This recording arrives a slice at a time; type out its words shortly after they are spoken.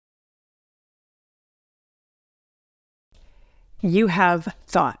You have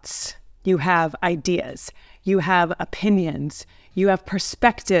thoughts, you have ideas, you have opinions, you have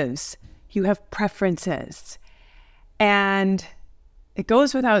perspectives, you have preferences. And it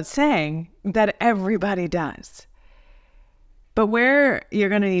goes without saying that everybody does. But where you're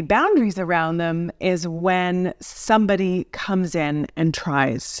going to need boundaries around them is when somebody comes in and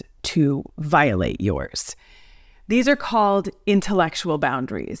tries to violate yours. These are called intellectual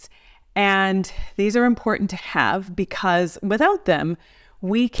boundaries. And these are important to have because without them,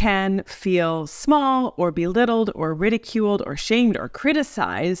 we can feel small or belittled or ridiculed or shamed or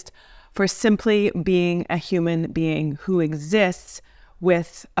criticized for simply being a human being who exists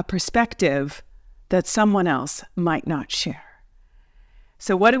with a perspective that someone else might not share.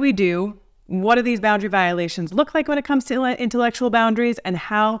 So what do? What do these boundary violations look like when it comes to intellectual boundaries, and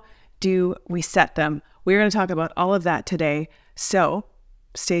how do we set them? We're going to talk about all of that today. So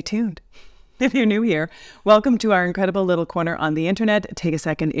stay tuned. If you're new here, welcome to our incredible little corner on the internet. Take a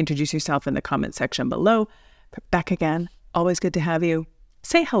second, introduce yourself in the comment section below. Back again. Always good to have you.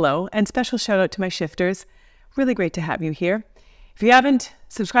 Say hello, and special shout out to my shifters. Really great to have you here. If you haven't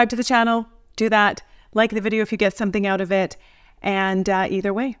subscribed to the channel, do that. Like the video if you get something out of it. And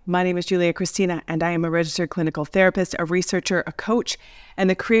either way, my name is Julia Kristina, and I am a registered clinical therapist, a researcher, a coach, and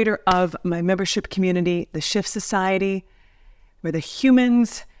the creator of my membership community, the Shift Society, where the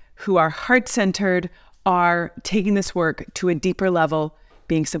humans who are heart-centered are taking this work to a deeper level,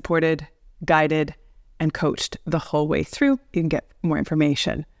 being supported, guided, and coached the whole way through. You can get more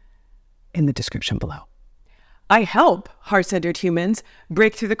information in the description below. I help heart-centered humans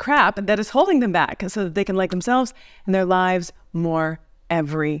break through the crap that is holding them back so that they can like themselves and their lives more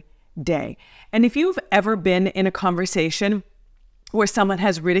every day. And if you've ever been in a conversation where someone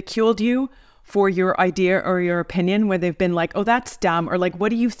has ridiculed you for your idea or your opinion, where they've been like, oh, that's dumb, or like,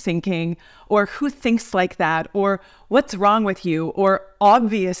 what are you thinking? Or who thinks like that? Or what's wrong with you? Or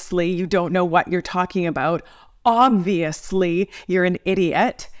obviously you don't know what you're talking about. Obviously you're an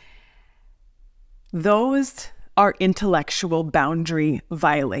idiot. Those are intellectual boundary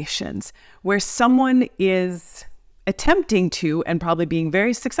violations, where someone is attempting to, and probably being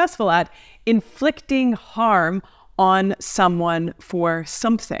very successful at, inflicting harm on someone for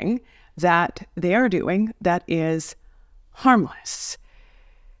something that they are doing that is harmless.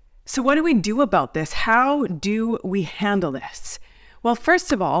 So what do we do about this? How do we handle this? Well,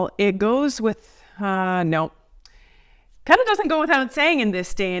 first of all, it goes with, kind of doesn't go without saying in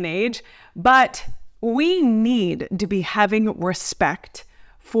this day and age, but we need to be having respect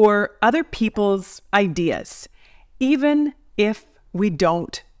for other people's ideas, even if we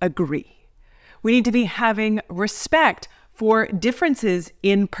don't agree. We need to be having respect for differences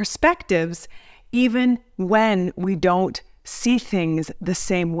in perspectives, even when we don't see things the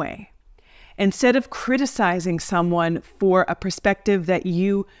same way. Instead of criticizing someone for a perspective that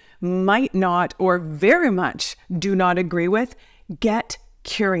you might not or very much do not agree with, get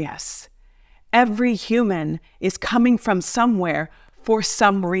curious. Every human is coming from somewhere for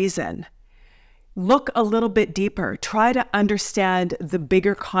some reason. Look a little bit deeper. Try to understand the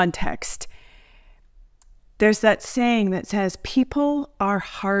bigger context. There's that saying that says, people are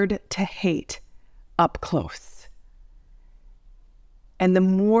hard to hate up close. And the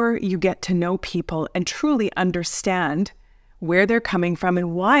more you get to know people and truly understand where they're coming from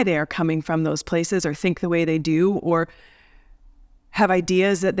and why they are coming from those places, or think the way they do, or have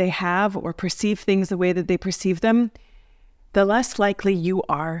ideas that they have, or perceive things the way that they perceive them, the less likely you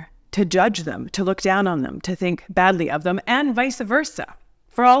are to judge them, to look down on them, to think badly of them, and vice versa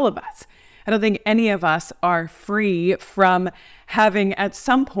for all of us. I don't think any of us are free from having at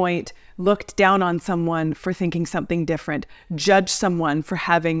some point looked down on someone for thinking something different, judged someone for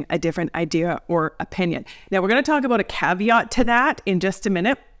having a different idea or opinion. Now, we're going to talk about a caveat to that in just a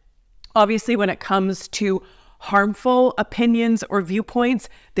minute. Obviously, when it comes to harmful opinions or viewpoints,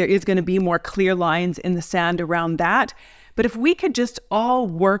 there is going to be more clear lines in the sand around that. But if we could just all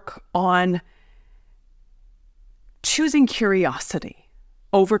work on choosing curiosity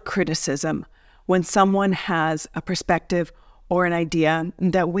over criticism when someone has a perspective or an idea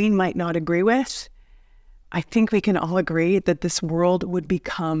that we might not agree with, I think we can all agree that this world would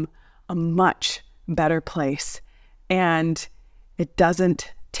become a much better place. And it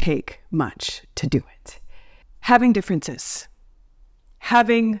doesn't take much to do it. Having differences,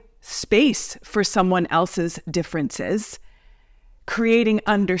 having space for someone else's differences, creating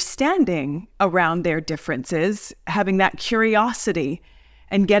understanding around their differences, having that curiosity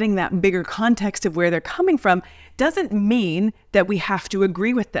and getting that bigger context of where they're coming from doesn't mean that we have to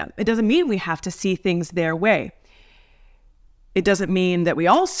agree with them. It doesn't mean we have to see things their way. it doesn't mean that we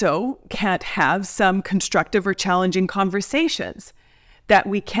also can't have some constructive or challenging conversations, that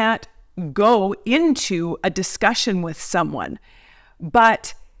we can't go into a discussion with someone,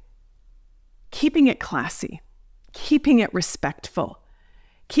 but keeping it classy, keeping it respectful,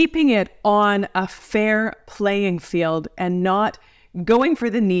 keeping it on a fair playing field and not going for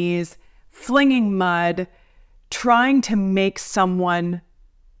the knees, flinging mud, trying to make someone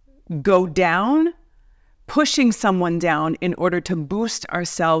go down, pushing someone down in order to boost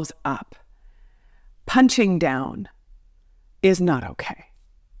ourselves up. Punching down is not okay.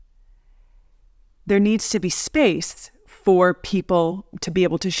 There needs to be space for people to be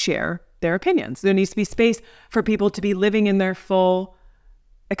able to share their opinions. There needs to be space for people to be living in their full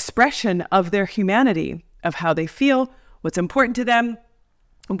expression of their humanity, of how they feel, what's important to them,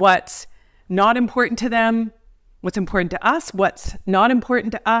 what's not important to them, what's important to us, what's not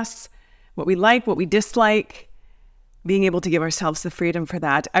important to us, what we like, what we dislike, being able to give ourselves the freedom for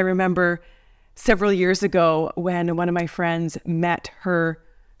that. I remember several years ago when one of my friends met her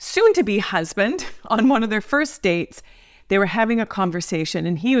soon-to-be husband on one of their first dates. They were having a conversation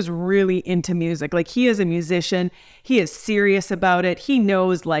and he was really into music. Like, he is a musician. He is serious about it. He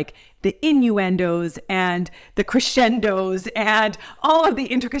knows like the innuendos and the crescendos and all of the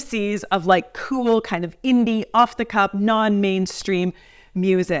intricacies of like cool kind of indie, off the cuff, non-mainstream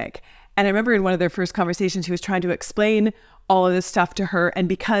music. And I remember in one of their first conversations, he was trying to explain all of this stuff to her. And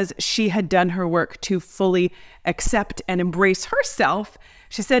because she had done her work to fully accept and embrace herself,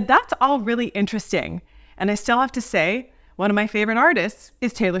 she said, that's all really interesting. And I still have to say, one of my favorite artists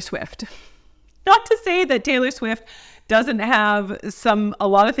is Taylor Swift. Not to say that Taylor Swift doesn't have a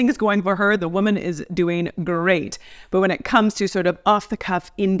lot of things going for her. The woman is doing great. But when it comes to sort of off the cuff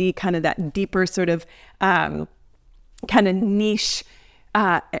indie, kind of that deeper sort of kind of niche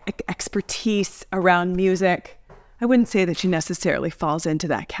expertise around music, I wouldn't say that she necessarily falls into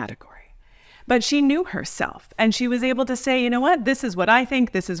that category. But she knew herself and she was able to say, you know what, this is what I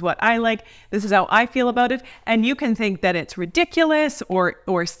think, this is what I like, this is how I feel about it. And you can think that it's ridiculous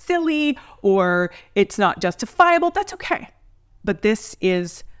or silly or it's not justifiable. That's okay. But this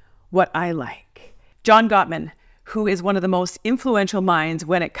is what I like. John Gottman, who is one of the most influential minds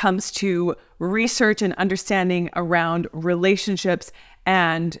when it comes to research and understanding around relationships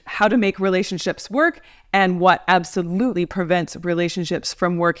and how to make relationships work and what absolutely prevents relationships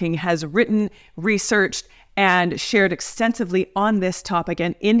from working, has written, researched, and shared extensively on this topic.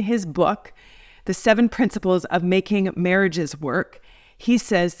 And in his book, The 7 Principles of Making Marriages Work, he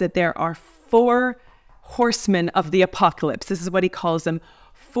says that there are 4 horsemen of the apocalypse. This is what he calls them.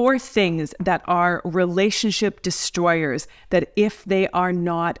 4 things that are relationship destroyers, that if they are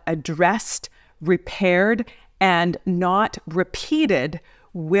not addressed, repaired, and not repeated,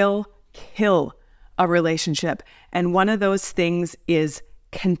 will kill a relationship. And one of those things is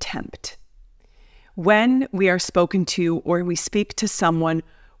contempt. When we are spoken to or we speak to someone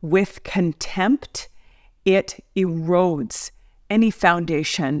with contempt, it erodes any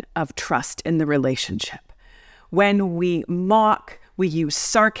foundation of trust in the relationship. When we mock, we use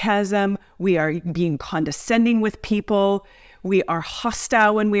sarcasm, we are being condescending with people, we are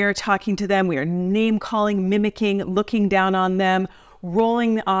hostile when we are talking to them, we are name-calling, mimicking, looking down on them,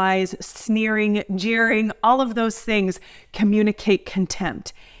 rolling the eyes, sneering, jeering, all of those things communicate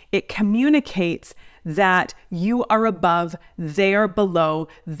contempt. It communicates that you are above, they are below,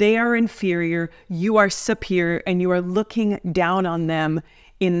 they are inferior, you are superior, and you are looking down on them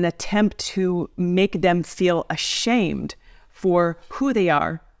in an attempt to make them feel ashamed for who they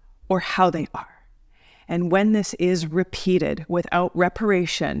are or how they are. And when this is repeated without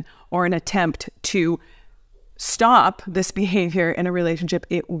reparation or an attempt to stop this behavior in a relationship,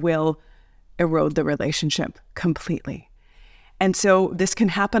 it will erode the relationship completely. And so this can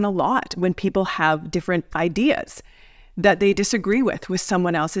happen a lot when people have different ideas that they disagree with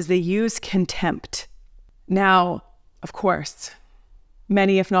someone else, as they use contempt. Now, of course,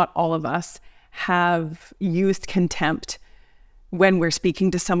 many, if not all of us, have used contempt when we're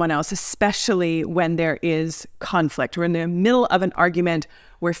speaking to someone else, especially when there is conflict. We're in the middle of an argument,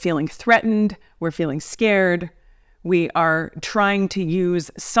 we're feeling threatened, we're feeling scared, we are trying to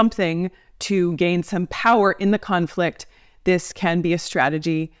use something to gain some power in the conflict. This can be a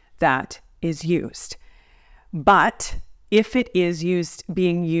strategy that is used. But if it is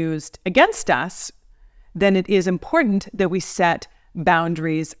being used against us, then it is important that we set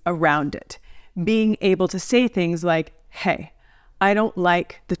boundaries around it. Being able to say things like, hey, I don't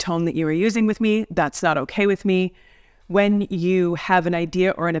like the tone that you are using with me. That's not okay with me. when you have an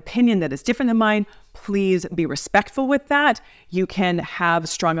idea or an opinion that is different than mine, please be respectful with that. You can have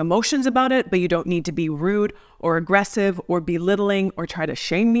strong emotions about it, but you don't need to be rude or aggressive or belittling or try to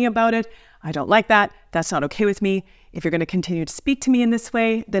shame me about it. I don't like that. That's not okay with me. If you're going to continue to speak to me in this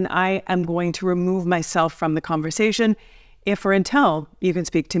way, then I am going to remove myself from the conversation if or until you can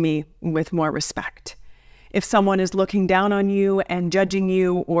speak to me with more respect. If someone is looking down on you and judging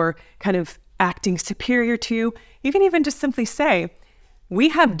you or kind of acting superior to you, you can even just simply say, we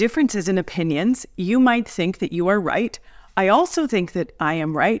have differences in opinions. You might think that you are right. I also think that I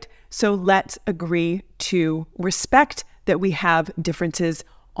am right. So let's agree to respect that we have differences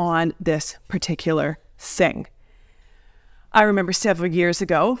on this particular thing. I remember several years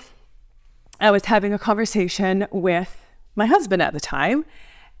ago, I was having a conversation with my husband at the time,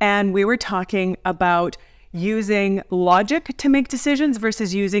 and we were talking about using logic to make decisions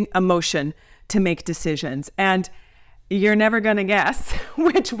versus using emotion to make decisions. And you're never going to guess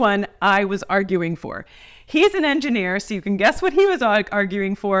which one I was arguing for. He's an engineer, so you can guess what he was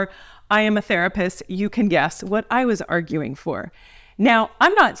arguing for. I am a therapist. You can guess what I was arguing for. Now,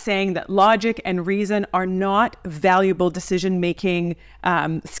 I'm not saying that logic and reason are not valuable decision-making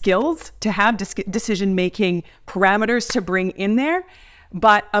skills to have, decision-making parameters to bring in there,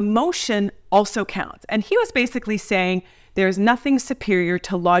 but emotion also counts. And he was basically saying there's nothing superior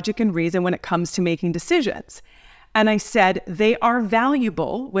to logic and reason when it comes to making decisions. And I said they are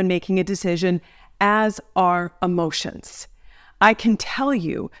valuable when making a decision, as are emotions. I can tell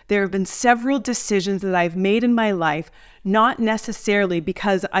you there have been several decisions that I've made in my life, not necessarily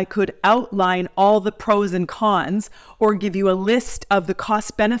because I could outline all the pros and cons or give you a list of the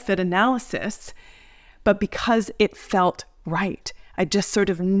cost-benefit analysis, but because it felt right. I just sort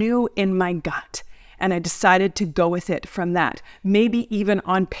of knew in my gut, and I decided to go with it from that. Maybe even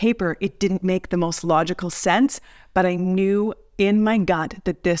on paper, it didn't make the most logical sense, but I knew in my gut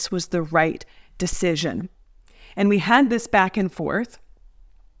that this was the right decision. And we had this back and forth,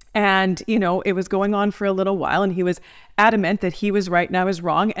 and, it was going on for a little while, and he was adamant that he was right and I was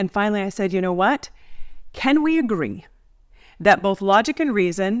wrong. And finally I said, you know what? Can we agree that both logic and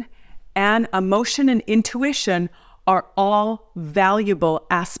reason and emotion and intuition are all valuable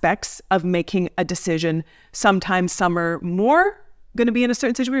aspects of making a decision? Sometimes some are more going to be in a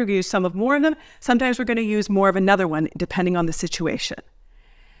certain situation. We're going to use some of more of them. Sometimes we're going to use more of another one, depending on the situation.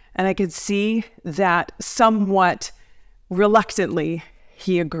 And I could see that somewhat reluctantly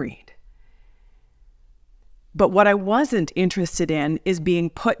he agreed. But what I wasn't interested in is being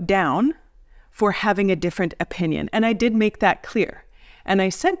put down for having a different opinion. And I did make that clear. And I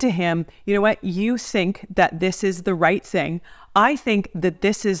said to him, you know what? You think that this is the right thing. I think that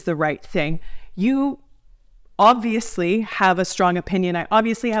this is the right thing. You obviously have a strong opinion. I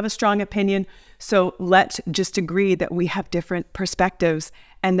obviously have a strong opinion. So let's just agree that we have different perspectives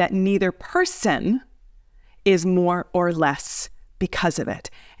and that neither person is more or less because of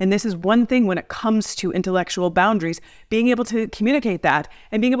it. And this is one thing when it comes to intellectual boundaries, being able to communicate that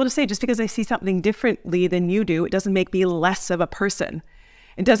and being able to say, just because I see something differently than you do, it doesn't make me less of a person.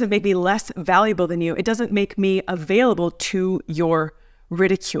 It doesn't make me less valuable than you. It doesn't make me available to your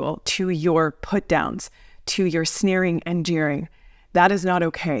ridicule, to your put downs, to your sneering and jeering. That is not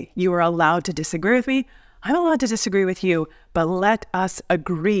okay. You are allowed to disagree with me. I'm allowed to disagree with you, but let us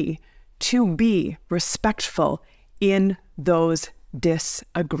agree to be respectful in those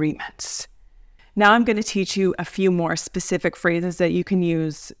disagreements. Now I'm going to teach you a few more specific phrases that you can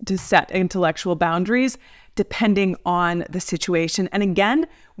use to set intellectual boundaries depending on the situation. And again,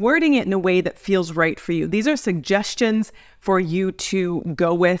 wording it in a way that feels right for you. These are suggestions for you to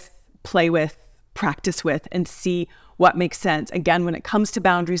go with, play with, practice with, and see what makes sense. Again, when it comes to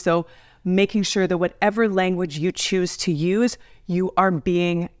boundaries, though, making sure that whatever language you choose to use, you are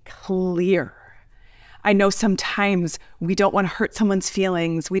being clear. I know sometimes we don't want to hurt someone's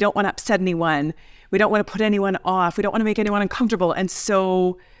feelings. We don't want to upset anyone. We don't want to put anyone off. We don't want to make anyone uncomfortable. And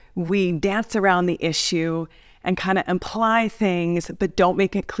so we dance around the issue and kind of imply things, but don't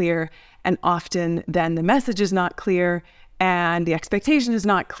make it clear. And often then the message is not clear and the expectation is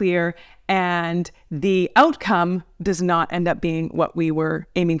not clear and the outcome does not end up being what we were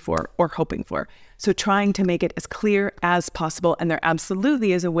aiming for or hoping for. So trying to make it as clear as possible. And there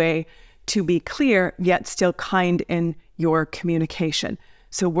absolutely is a way to be clear, yet still kind in your communication.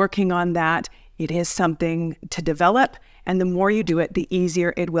 So working on that, it is something to develop. And the more you do it, the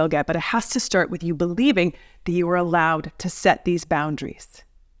easier it will get. But it has to start with you believing that you are allowed to set these boundaries.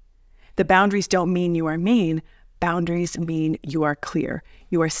 The boundaries don't mean you are mean. Boundaries mean you are clear.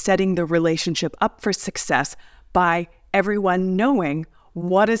 You are setting the relationship up for success by everyone knowing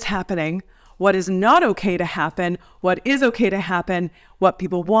what is happening, what is not okay to happen, what is okay to happen, what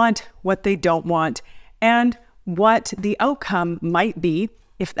people want, what they don't want, and what the outcome might be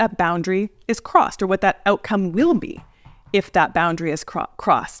if that boundary is crossed, or what that outcome will be if that boundary is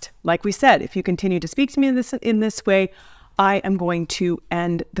crossed. Like we said, if you continue to speak to me in this way, I am going to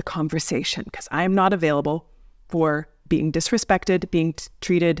end the conversation because I am not available for being disrespected, being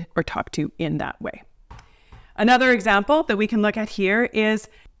treated, or talked to in that way. Another example that we can look at here is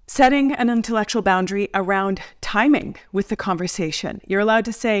setting an intellectual boundary around timing with the conversation. You're allowed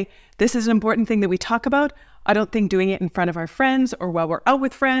to say, this is an important thing that we talk about. I don't think doing it in front of our friends, or while we're out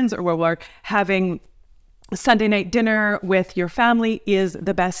with friends, or while we're having Sunday night dinner with your family is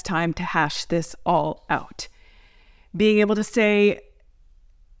the best time to hash this all out. Being able to say,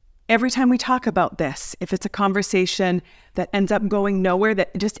 every time we talk about this, if it's a conversation that ends up going nowhere,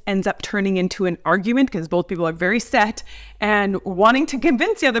 that just ends up turning into an argument because both people are very set and wanting to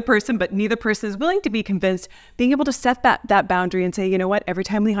convince the other person, but neither person is willing to be convinced, being able to set that boundary and say, you know what, every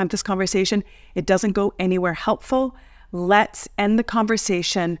time we have this conversation, it doesn't go anywhere helpful. Let's end the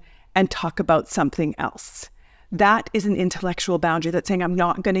conversation and talk about something else. That is an intellectual boundary that's saying I'm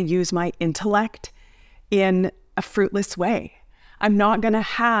not going to use my intellect in a fruitless way. I'm not going to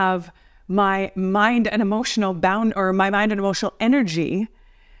have my mind and emotional my mind and emotional energy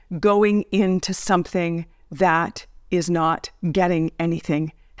going into something that is not getting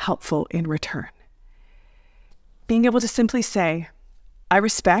anything helpful in return. Being able to simply say, I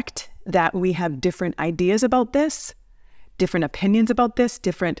respect that we have different ideas about this, different opinions about this,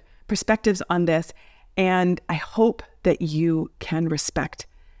 different perspectives on this, and I hope that you can respect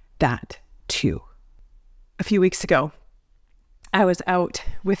that too. A few weeks ago, I was out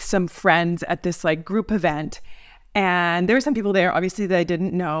with some friends at this group event, and there were some people there, obviously, that I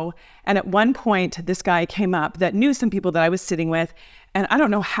didn't know. And at one point, this guy came up that knew some people that I was sitting with, and I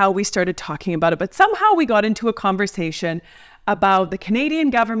don't know how we started talking about it, but somehow we got into a conversation about the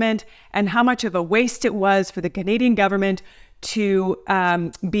Canadian government and how much of a waste it was for the Canadian government to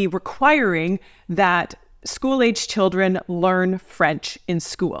be requiring that school-age children learn French in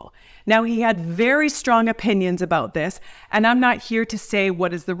school. Now, he had very strong opinions about this, and I'm not here to say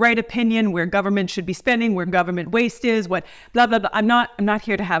what is the right opinion, where government should be spending, where government waste is, what blah, blah, blah. I'm not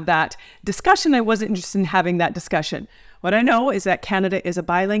here to have that discussion. I wasn't interested in having that discussion. What I know is that Canada is a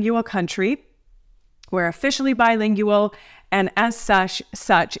bilingual country. We're officially bilingual, and as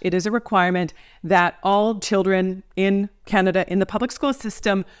such, it is a requirement that all children in Canada in the public school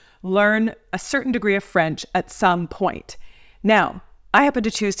system learn a certain degree of French at some point. Now, I happen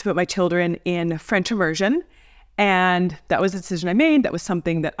to choose to put my children in French immersion, and that was a decision I made. That was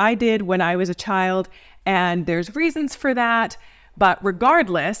something that I did when I was a child, and there's reasons for that. But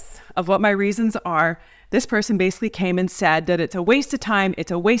regardless of what my reasons are, this person basically came and said that it's a waste of time,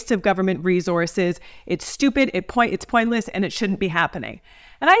 it's a waste of government resources, it's stupid, it's pointless, and it shouldn't be happening.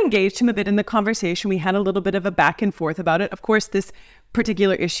 And I engaged him a bit in the conversation. We had a little bit of a back and forth about it. Of course, this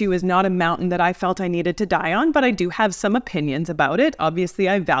particular issue is not a mountain that I felt I needed to die on, but I do have some opinions about it. Obviously,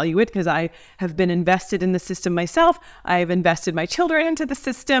 I value it because I have been invested in the system myself. I have invested my children into the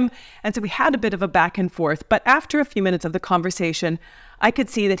system. And so we had a bit of a back and forth. But after a few minutes of the conversation, I could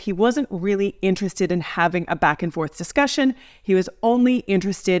see that he wasn't really interested in having a back and forth discussion. He was only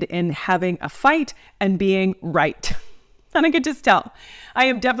interested in having a fight and being right. And I could just tell. I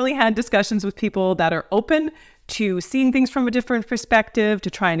have definitely had discussions with people that are open to seeing things from a different perspective, to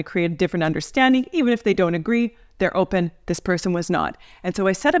trying to create a different understanding. Even if they don't agree, they're open. This person was not. And so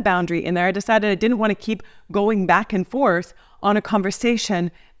I set a boundary in there. I decided I didn't want to keep going back and forth on a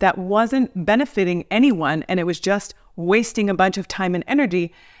conversation that wasn't benefiting anyone, and it was just wasting a bunch of time and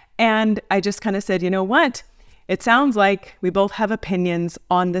energy. And I just kind of said, you know what? It sounds like we both have opinions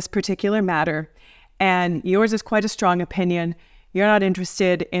on this particular matter, and yours is quite a strong opinion. You're not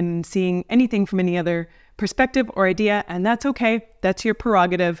interested in seeing anything from any other perspective or idea, and that's okay. That's your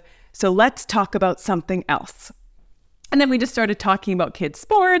prerogative. So let's talk about something else. And then we just started talking about kids'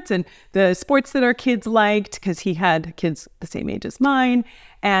 sports and the sports that our kids liked, because he had kids the same age as mine,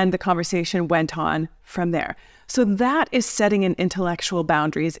 and the conversation went on from there. So that is setting an intellectual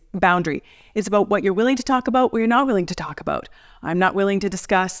boundary. It's about what you're willing to talk about, what you're not willing to talk about. I'm not willing to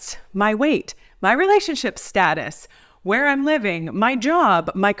discuss my weight, my relationship status, where I'm living, my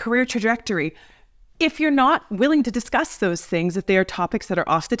job, my career trajectory. If you're not willing to discuss those things, if they are topics that are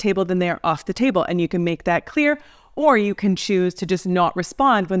off the table, then they are off the table, and you can make that clear, or you can choose to just not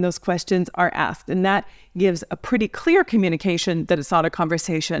respond when those questions are asked. And that gives a pretty clear communication that it's not a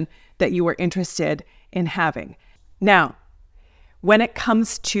conversation that you are interested in having. Now, when it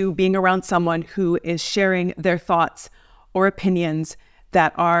comes to being around someone who is sharing their thoughts or opinions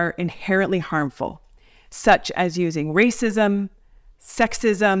that are inherently harmful, such as using racism,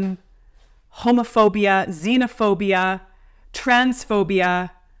 sexism, homophobia, xenophobia, transphobia,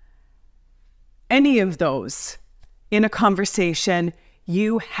 any of those in a conversation,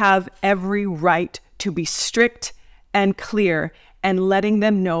 you have every right to be strict and clear and letting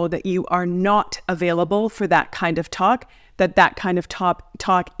them know that you are not available for that kind of talk, that kind of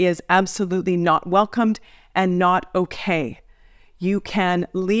talk is absolutely not welcomed and not okay. You can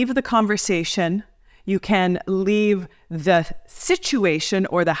leave the conversation, you can leave the situation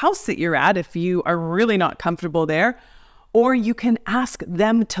or the house that you're at if you are really not comfortable there, or you can ask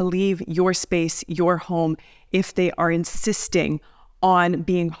them to leave your space, your home, if they are insisting on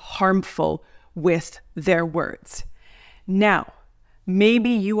being harmful with their words. Now,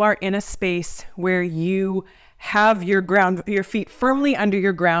 maybe you are in a space where you have your feet firmly under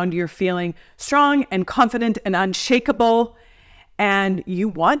your ground, you're feeling strong and confident and unshakable, and you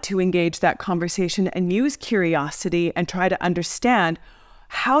want to engage that conversation and use curiosity and try to understand,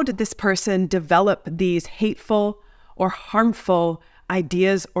 how did this person develop these hateful or harmful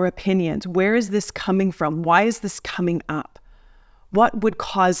ideas or opinions? Where is this coming from? Why is this coming up? What would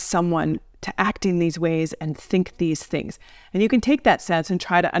cause someone to act in these ways and think these things? And you can take that sense and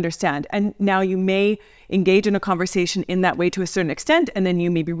try to understand. And now you may engage in a conversation in that way to a certain extent, and then you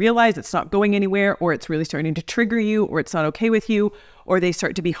maybe realize it's not going anywhere, or it's really starting to trigger you, or it's not okay with you, or they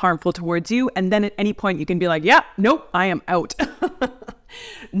start to be harmful towards you. And then at any point you can be like, yeah, nope, I am out.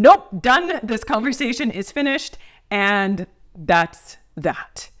 Nope, done. This conversation is finished. And that's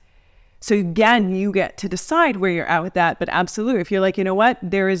that. So again, you get to decide where you're at with that. But absolutely, if you're like, you know what,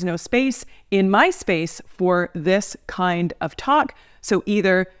 there is no space in my space for this kind of talk. So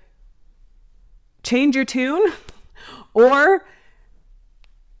either change your tune or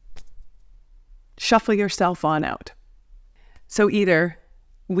shuffle yourself on out. So either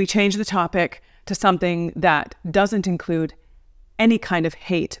we change the topic to something that doesn't include any kind of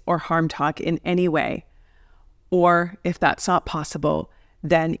hate or harm talk in any way. Or if that's not possible,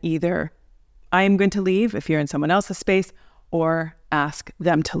 then either I am going to leave if you're in someone else's space, or ask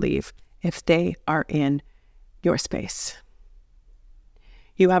them to leave if they are in your space.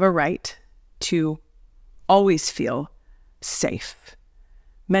 You have a right to always feel safe,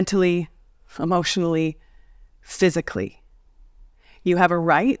 mentally, emotionally, physically. You have a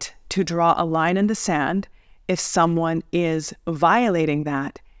right to draw a line in the sand if someone is violating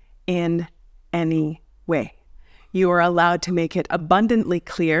that in any way. You are allowed to make it abundantly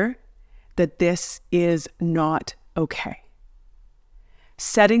clear that this is not okay.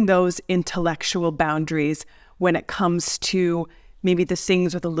 Setting those intellectual boundaries when it comes to maybe the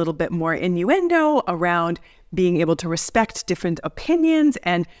things with a little bit more innuendo around being able to respect different opinions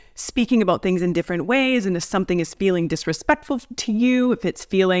and speaking about things in different ways. And if something is feeling disrespectful to you, if it's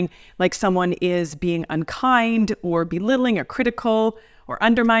feeling like someone is being unkind or belittling or critical or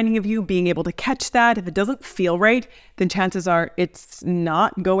undermining of you, being able to catch that. If it doesn't feel right, then chances are it's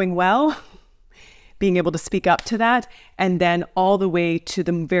not going well. Being able to speak up to that, and then all the way to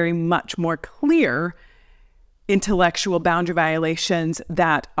the very much more clear intellectual boundary violations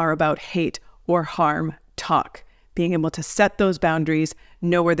that are about hate or harm talk. Being able to set those boundaries,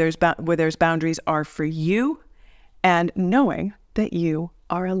 know where those boundaries are for you, and knowing that you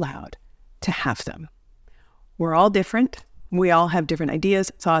are allowed to have them. We're all different. We all have different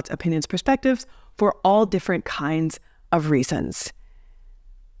ideas, thoughts, opinions, perspectives for all different kinds of reasons.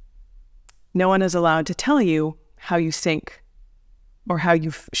 No one is allowed to tell you how you think or how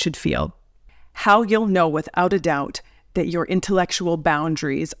you should feel. How you'll know without a doubt that your intellectual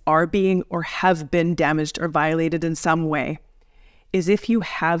boundaries are being or have been damaged or violated in some way is if you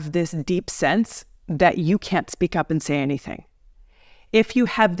have this deep sense that you can't speak up and say anything. If you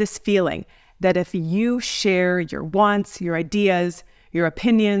have this feeling that if you share your wants, your ideas, your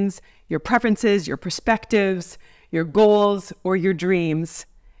opinions, your preferences, your perspectives, your goals, or your dreams,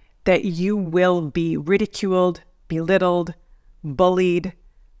 that you will be ridiculed, belittled, bullied,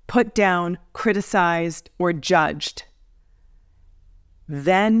 put down, criticized, or judged,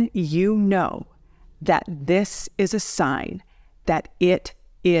 then you know that this is a sign that it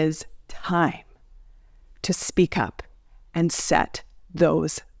is time to speak up and set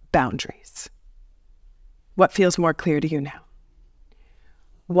those boundaries. What feels more clear to you now?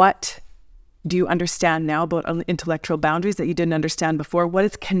 What do you understand now about intellectual boundaries that you didn't understand before? What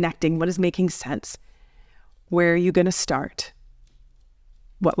is connecting? What is making sense? Where are you going to start?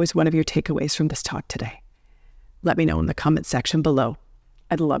 What was one of your takeaways from this talk today? Let me know in the comment section below.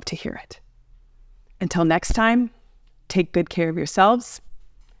 I'd love to hear it. Until next time, take good care of yourselves,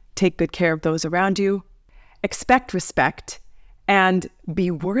 take good care of those around you, expect respect, and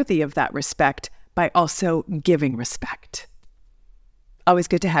be worthy of that respect by also giving respect. Always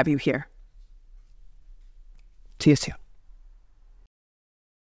good to have you here. See you soon.